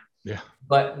time? Yeah.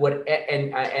 But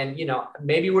and you know,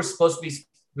 maybe I'm supposed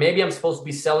to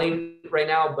be selling right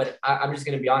now, but I'm just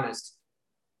going to be honest.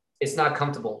 It's not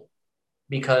comfortable,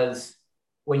 because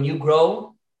when you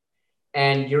grow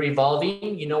and you're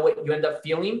evolving, you know what you end up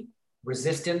feeling?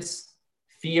 Resistance,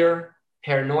 fear,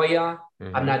 paranoia.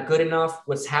 Mm-hmm. I'm not good enough.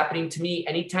 What's happening to me?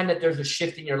 Anytime that there's a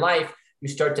shift in your life, you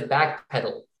start to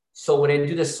backpedal. So when I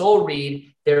do the soul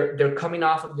read, they're coming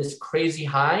off of this crazy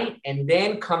high, and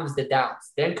then comes the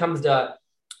doubts. Then comes the,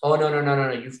 oh,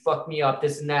 no, you fucked me up,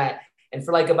 this and that. And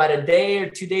for like about a day or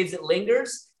 2 days, it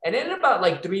lingers. And then about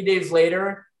like 3 days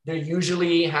later, they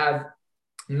usually have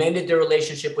mended their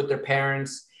relationship with their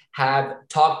parents, have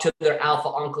talked to their alpha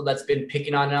uncle that's been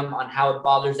picking on them on how it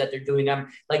bothers that they're doing them.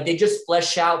 Like, they just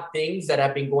flesh out things that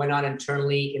have been going on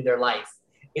internally in their life.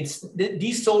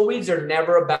 These soul reads are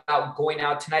never about going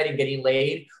out tonight and getting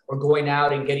laid or going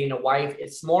out and getting a wife.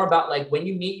 It's more about like when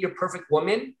you meet your perfect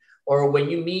woman, or when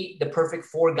you meet the perfect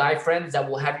 4 guy friends that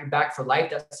will have your back for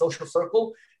life, that social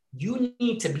circle, you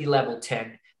need to be level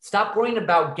 10. Stop worrying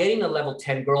about getting a level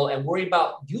 10 girl and worry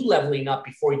about you leveling up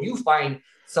before you find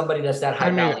somebody that's that high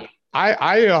value. I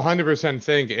 100%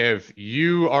 think if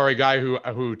you are a guy who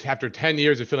after 10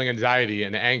 years of feeling anxiety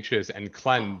and anxious and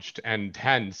clenched and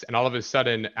tense, and all of a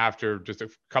sudden after just a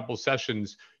couple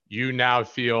sessions, you now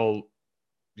feel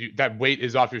that weight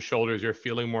is off your shoulders, you're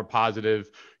feeling more positive,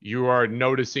 you are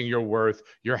noticing your worth,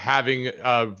 you're having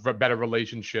better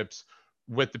relationships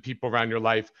with the people around your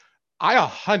life. I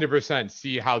 100%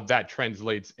 see how that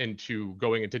translates into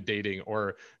going into dating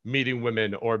or meeting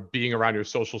women or being around your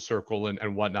social circle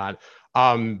and whatnot.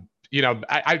 You know,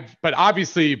 but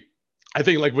obviously, I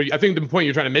think I think the point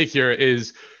you're trying to make here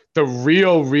is the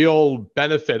real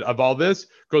benefit of all this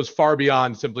goes far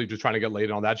beyond simply just trying to get laid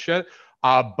and all that shit.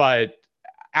 But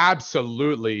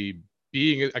absolutely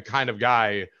being a kind of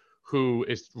guy who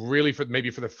is really for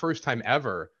the first time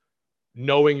ever,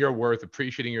 knowing your worth,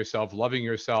 appreciating yourself, loving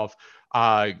yourself,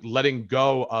 letting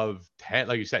go of 10,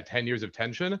 like you said, 10 years of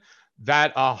tension,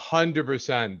 that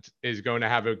 100% is going to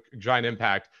have a giant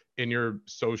impact in your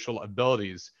social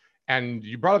abilities. And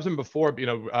you brought up something before, you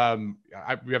know,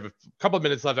 we have a couple of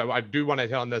minutes left. I do want to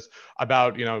hit on this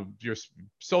about, you know, your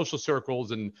social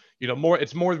circles and, you know,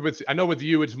 it's more with, I know with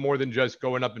you, it's more than just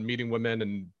going up and meeting women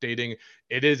and dating.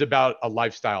 It is about a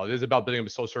lifestyle. It is about building a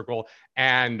social circle.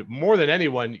 And more than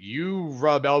anyone, you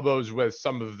rub elbows with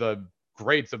some of the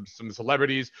greats of some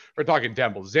celebrities. We're talking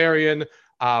Dan Bilzerian.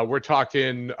 We're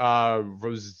talking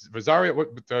Rosario,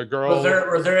 the girl.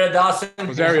 Rosario Dawson.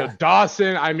 Rosario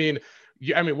Dawson. I mean,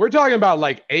 we're talking about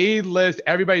like A-list.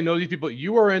 Everybody knows these people.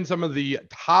 You are in some of the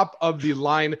top of the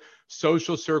line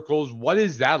social circles. What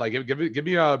is that like? Give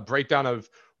me a breakdown of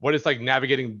what it's like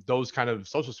navigating those kind of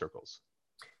social circles.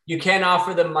 You can't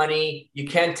offer them money. You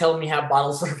can't tell them you have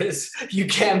bottle service. You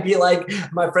can't be like,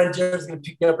 my friend Jared's going to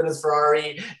pick me up in his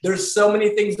Ferrari. There's so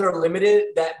many things that are limited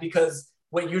that because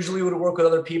what usually would work with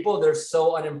other people, they're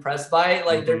so unimpressed by it.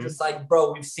 Like, they're just like,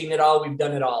 bro, we've seen it all. We've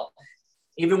done it all.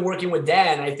 Even working with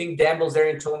Dan, I think Dan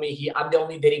Bilzerian told me I'm the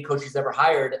only dating coach he's ever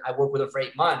hired. I worked with him for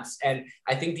 8 months. And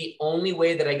I think the only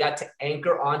way that I got to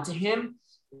anchor onto him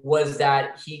was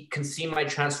that he can see my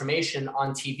transformation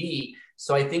on TV.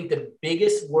 So I think the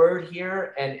biggest word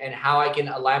here and how I can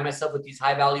align myself with these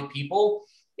high value people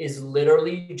is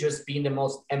literally just being the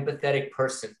most empathetic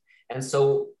person. And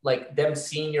so like them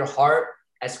seeing your heart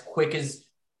as quick as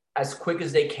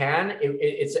they can,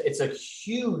 it's a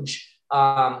huge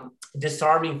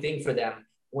disarming thing for them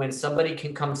when somebody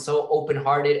can come so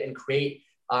open-hearted and create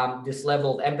this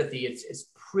level of empathy. It's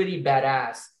pretty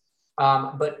badass.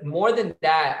 But more than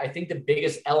that, I think the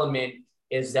biggest element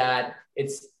is that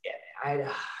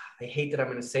I hate that I'm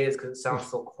going to say this because it sounds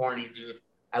so corny, dude.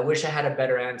 I wish I had a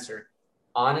better answer.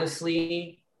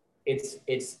 Honestly,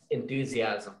 it's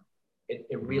enthusiasm.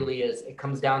 It really is. It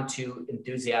comes down to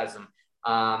enthusiasm.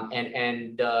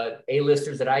 And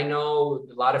A-listers that I know,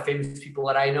 a lot of famous people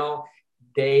that I know,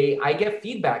 I get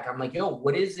feedback. I'm like, yo,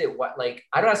 what is it? Like,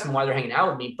 I don't ask them why they're hanging out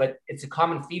with me, but it's a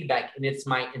common feedback, and it's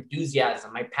my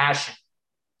enthusiasm, my passion.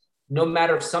 No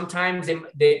matter if sometimes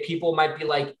people might be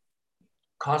like,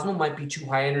 Cosmo might be too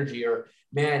high energy, or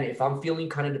man, if I'm feeling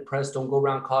kind of depressed, don't go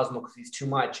around Cosmo because he's too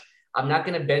much. I'm not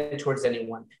going to bend towards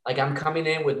anyone. Like, I'm coming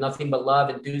in with nothing but love,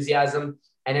 enthusiasm.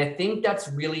 And I think that's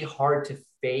really hard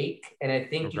fake. And I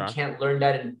think you Okay. can't learn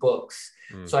that in books.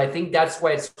 Mm. So I think that's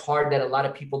why it's hard that a lot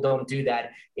of people don't do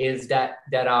that, is that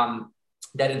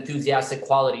enthusiastic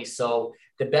quality. So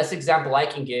the best example I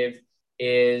can give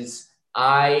is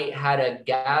I had a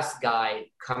gas guy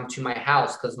come to my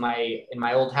house because in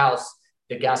my old house,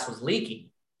 the gas was leaking.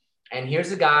 And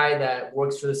here's a guy that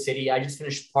works for the city. I just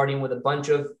finished partying with a bunch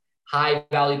of high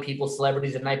value people,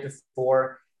 celebrities the night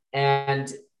before. And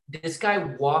this guy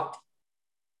walked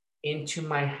into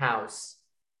my house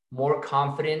more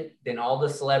confident than all the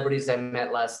celebrities I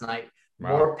met last night,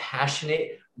 Wow. more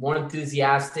passionate, more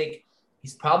enthusiastic.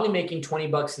 He's probably making 20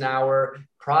 bucks an hour,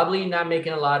 probably not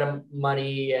making a lot of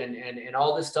money and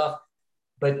all this stuff.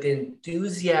 But the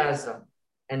enthusiasm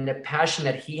and the passion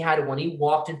that he had when he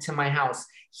walked into my house,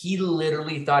 he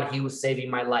literally thought he was saving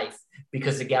my life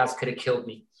because the gas could have killed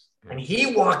me. And he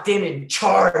walked in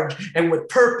charge and with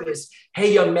purpose.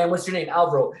 Hey, young man, what's your name?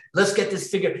 Alvaro. Let's get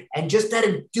this figured. And just that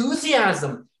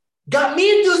enthusiasm got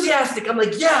me enthusiastic. I'm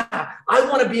like, yeah, I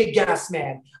want to be a gas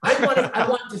man. I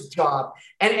want this job.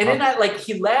 And then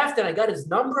he laughed and I got his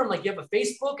number. I'm like, you have a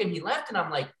Facebook? And he left and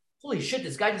I'm like, holy shit,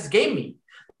 this guy just gave me.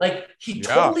 Like he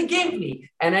totally gave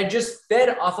me. And I just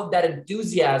fed off of that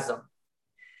enthusiasm.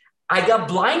 I got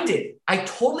blinded. I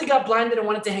totally got blinded and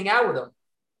wanted to hang out with him.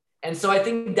 And so I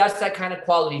think that's that kind of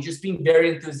quality, just being very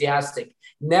enthusiastic,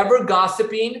 never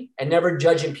gossiping and never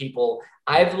judging people.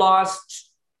 I've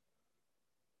lost,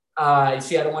 I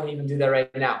don't want to even do that right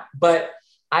now, but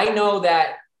I know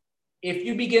that if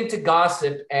you begin to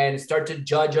gossip and start to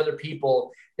judge other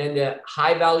people, then the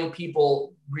high value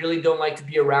people really don't like to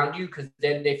be around you because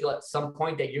then they feel at some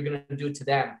point that you're going to do it to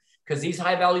them. Because these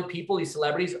high value people, these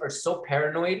celebrities are so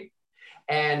paranoid.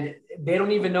 And they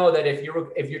don't even know that if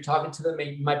you're talking to them,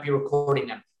 you might be recording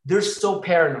them. They're so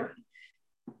paranoid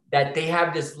that they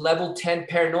have this level 10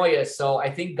 paranoia. So I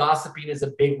think gossiping is a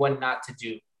big one not to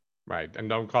do. Right. And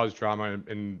don't cause drama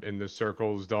in the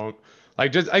circles. Don't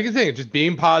just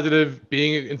being positive,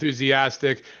 being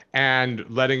enthusiastic, and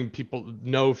letting people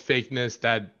know fakeness,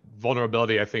 that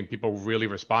vulnerability. I think people really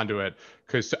respond to it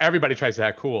because everybody tries to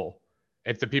act cool.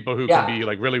 It's the people who can be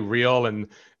like really real and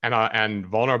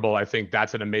vulnerable. I think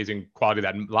that's an amazing quality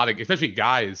that a lot of, especially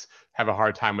guys, have a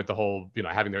hard time with the whole,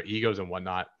 having their egos and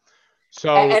whatnot.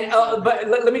 So, but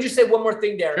let me just say one more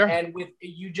thing there. Sure. And with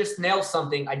you just nailed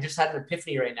something. I just had an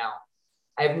epiphany right now.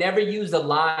 I've never used a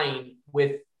line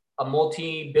with a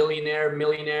multi-billionaire,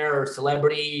 millionaire, or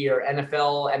celebrity, or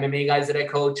NFL, MMA guys that I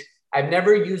coach. I've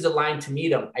never used a line to meet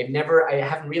them. I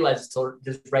haven't realized it till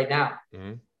just right now.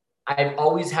 Mm-hmm. I've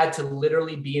always had to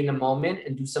literally be in the moment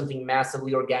and do something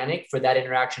massively organic for that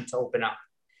interaction to open up,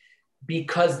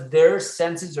 because their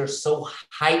senses are so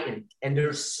heightened and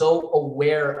they're so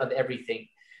aware of everything.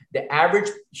 The average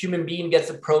human being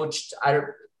gets approached at a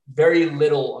very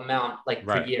little amount,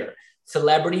 per year.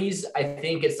 Celebrities, I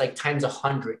think it's like times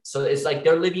 100. So it's like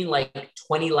they're living like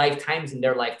 20 lifetimes in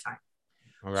their lifetime.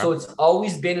 Okay. So it's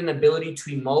always been an ability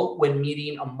to emote when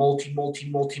meeting a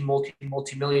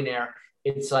multi-millionaire.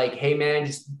 It's like, hey man,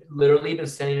 just literally been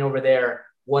standing over there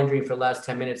wondering for the last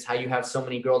 10 minutes how you have so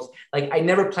many girls. Like I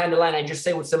never planned a line. I just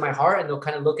say what's in my heart and they'll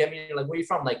kind of look at me and like, where are you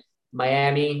from? Like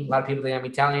Miami. A lot of people think I'm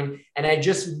Italian. And I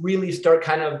just really start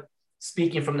kind of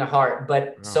speaking from the heart.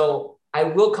 But So I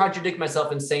will contradict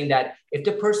myself in saying that if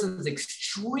the person is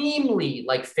extremely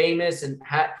like famous and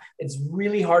it's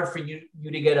really hard for you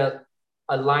to get a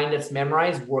line that's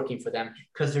memorized working for them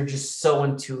because they're just so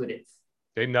intuitive.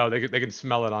 They know, they can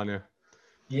smell it on you.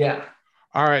 Yeah.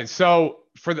 All right. So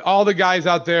for all the guys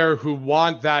out there who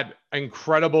want that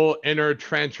incredible inner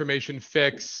transformation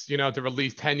fix, to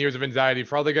release 10 years of anxiety,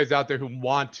 for all the guys out there who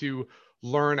want to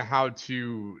learn how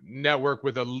to network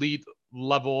with elite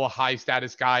level, high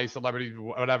status guys, celebrities,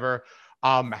 whatever,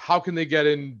 how can they get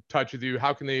in touch with you?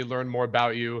 How can they learn more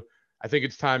about you? I think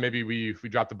it's time maybe we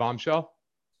drop the bombshell.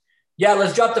 Yeah,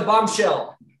 let's drop the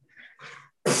bombshell.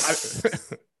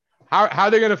 How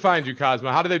are they going to find you,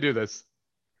 Cosmo? How do they do this?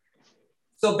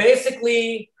 So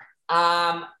basically,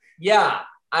 I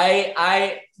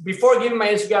before giving my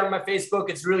Instagram or my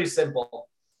Facebook, it's really simple.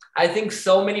 I think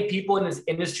so many people in this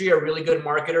industry are really good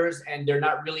marketers and they're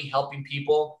not really helping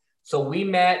people. So we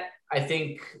met, I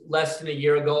think less than a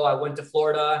year ago. I went to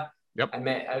Florida. Yep.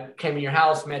 I came in your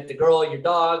house, met the girl, your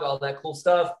dog, all that cool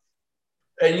stuff.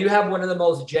 And you have one of the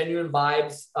most genuine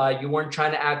vibes. You weren't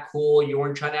trying to act cool. You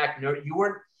weren't trying to act nerd. You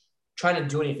weren't trying to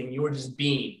do anything. You were just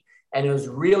being. And it was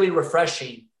really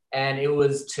refreshing. And it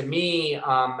was, to me,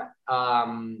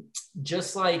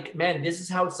 just like, man, this is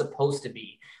how it's supposed to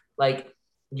be. Like,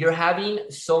 you're having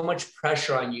so much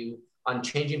pressure on you on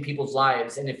changing people's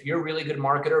lives. And if you're a really good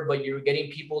marketer, but you're getting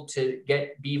people to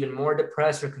be even more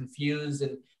depressed or confused,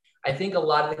 and I think a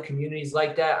lot of the communities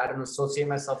like that, I don't associate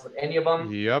myself with any of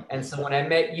them. Yep. And so when I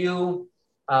met you,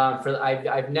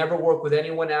 I've never worked with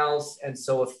anyone else. And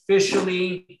so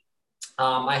officially,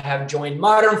 I have joined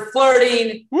Modern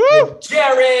Flirting with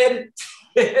Jared.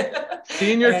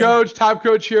 Senior coach, top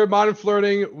coach here at Modern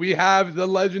Flirting. We have the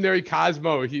legendary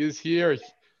Cosmo. He is here.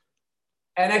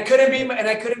 And I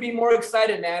couldn't be more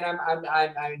excited, man.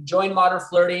 I'm enjoying Modern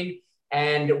Flirting,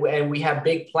 and we have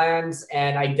big plans.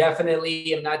 And I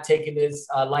definitely am not taking this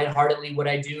lightheartedly. What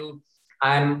I do,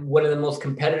 I'm one of the most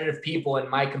competitive people, and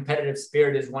my competitive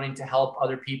spirit is wanting to help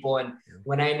other people. And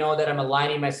when I know that I'm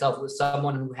aligning myself with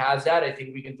someone who has that, I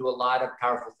think we can do a lot of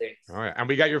powerful things. All right, and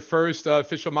we got your first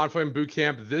official Modern Flirting boot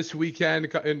camp this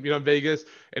weekend in Vegas.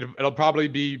 It'll probably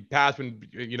be past when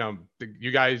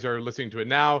you guys are listening to it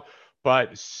now.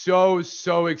 But so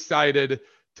excited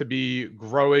to be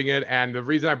growing it. And the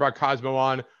reason I brought Cosmo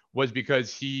on was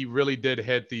because he really did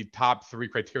hit the top 3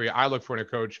 criteria I look for in a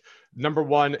coach. Number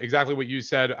 1, exactly what you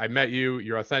said. I met you.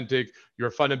 You're authentic. You're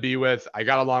fun to be with. I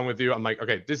got along with you. I'm like,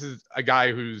 okay, this is a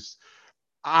guy who's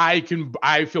I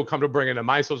feel comfortable bringing to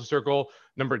my social circle.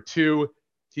 Number 2,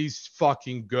 he's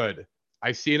fucking good.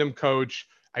 I've seen him coach.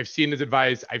 I've seen his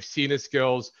advice. I've seen his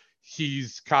skills.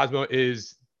 Cosmo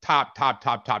is top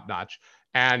notch.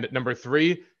 And number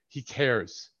 3, he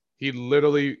cares. He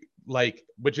literally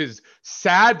which is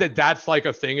sad that that's like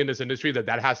a thing in this industry,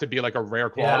 that has to be like a rare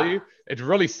quality. Yeah. It's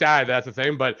really sad that's a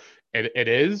thing, but it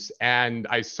is. And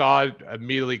I saw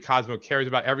immediately Cosmo cares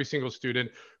about every single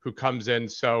student who comes in.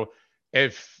 So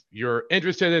if you're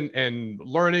interested in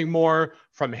learning more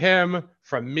from him,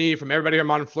 from me, from everybody here at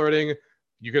Modern Flirting,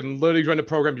 you can literally join the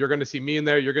program. You're going to see me in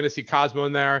there. You're going to see Cosmo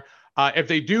in there. If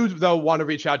they do, though, want to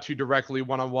reach out to you directly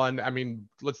one-on-one, I mean,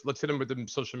 let's hit them with the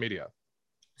social media.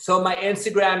 So my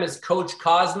Instagram is Coach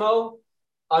Cosmo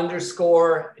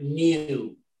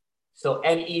 _new. So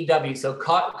NEW. So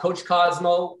Coach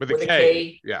Cosmo with a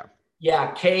K. Yeah.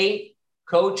 Yeah. K,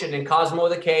 Coach, and then Cosmo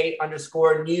with a K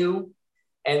 _new.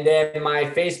 And then my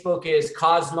Facebook is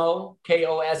Cosmo,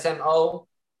 KOSMO.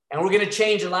 And we're going to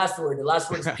change the last word. The last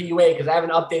word is PUA because I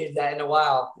haven't updated that in a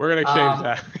while. We're going to change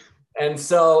that. And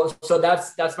so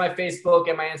that's my Facebook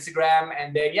and my Instagram.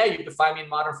 And then, yeah, you can find me in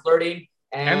Modern Flirting.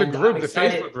 And the group, the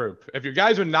Facebook group. If you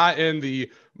guys are not in the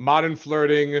Modern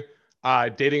Flirting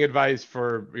dating advice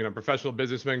for professional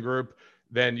businessmen group,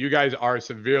 then you guys are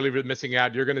severely missing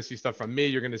out. You're going to see stuff from me.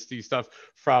 You're going to see stuff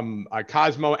from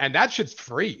Cosmo. And that shit's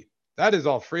free. That is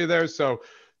all free there. So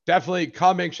definitely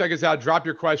come and check us out. Drop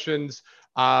your questions.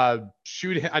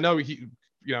 Shoot. I know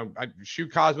I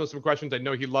shoot Cosmo some questions. I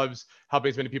know he loves helping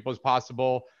as many people as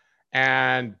possible.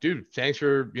 And dude, thanks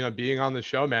for being on the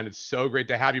show, man. It's so great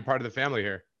to have you part of the family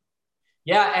here.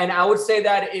 Yeah, and I would say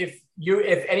that if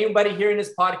anybody hearing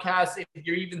this podcast, if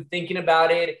you're even thinking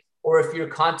about it, or if you're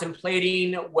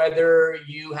contemplating whether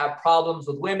you have problems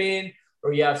with women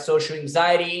or you have social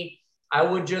anxiety, I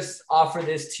would just offer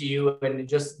this to you, and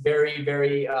just very,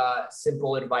 very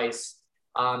simple advice.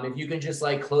 If you can just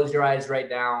close your eyes right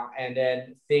now and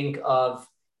then think of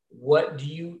what do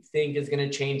you think is going to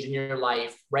change in your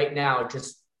life right now.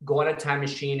 Just go on a time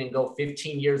machine and go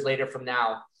 15 years later from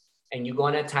now, and you go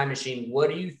on a time machine. What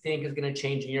do you think is going to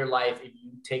change in your life if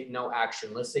you take no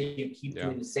action? Let's say you keep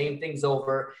doing the same things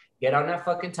over, get on that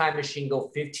fucking time machine,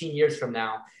 go 15 years from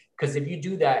now. Because if you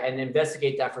do that and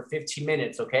investigate that for 15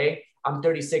 minutes, okay, I'm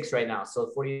 36 right now.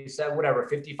 So 47, whatever,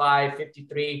 55,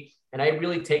 53. And I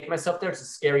really take myself there. It's a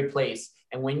scary place.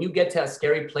 And when you get to a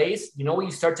scary place, you know what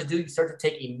you start to do? You start to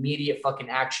take immediate fucking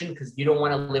action because you don't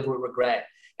want to live with regret.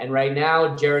 And right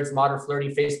now, Jared's Modern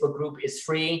Flirting Facebook group is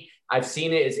free. I've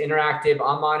seen it. It's interactive.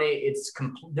 I'm on it. It's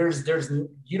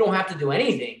you don't have to do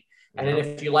anything. And then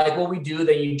if you like what we do,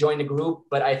 then you join the group.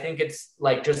 But I think it's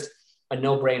just a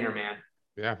no-brainer, man.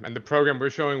 Yeah. And the program, we're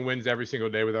showing wins every single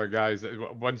day with our guys.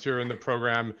 Once you're in the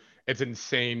program, it's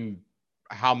insane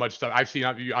how much stuff I've seen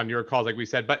on your calls, like we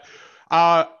said. But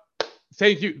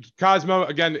thank you, Cosmo.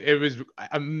 Again, it was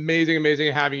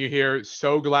amazing having you here.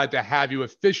 So glad to have you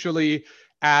officially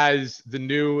as the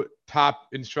new top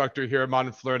instructor here at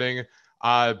Modern Flirting.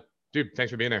 Dude,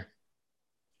 thanks for being here.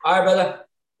 All right, brother.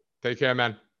 Take care,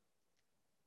 man.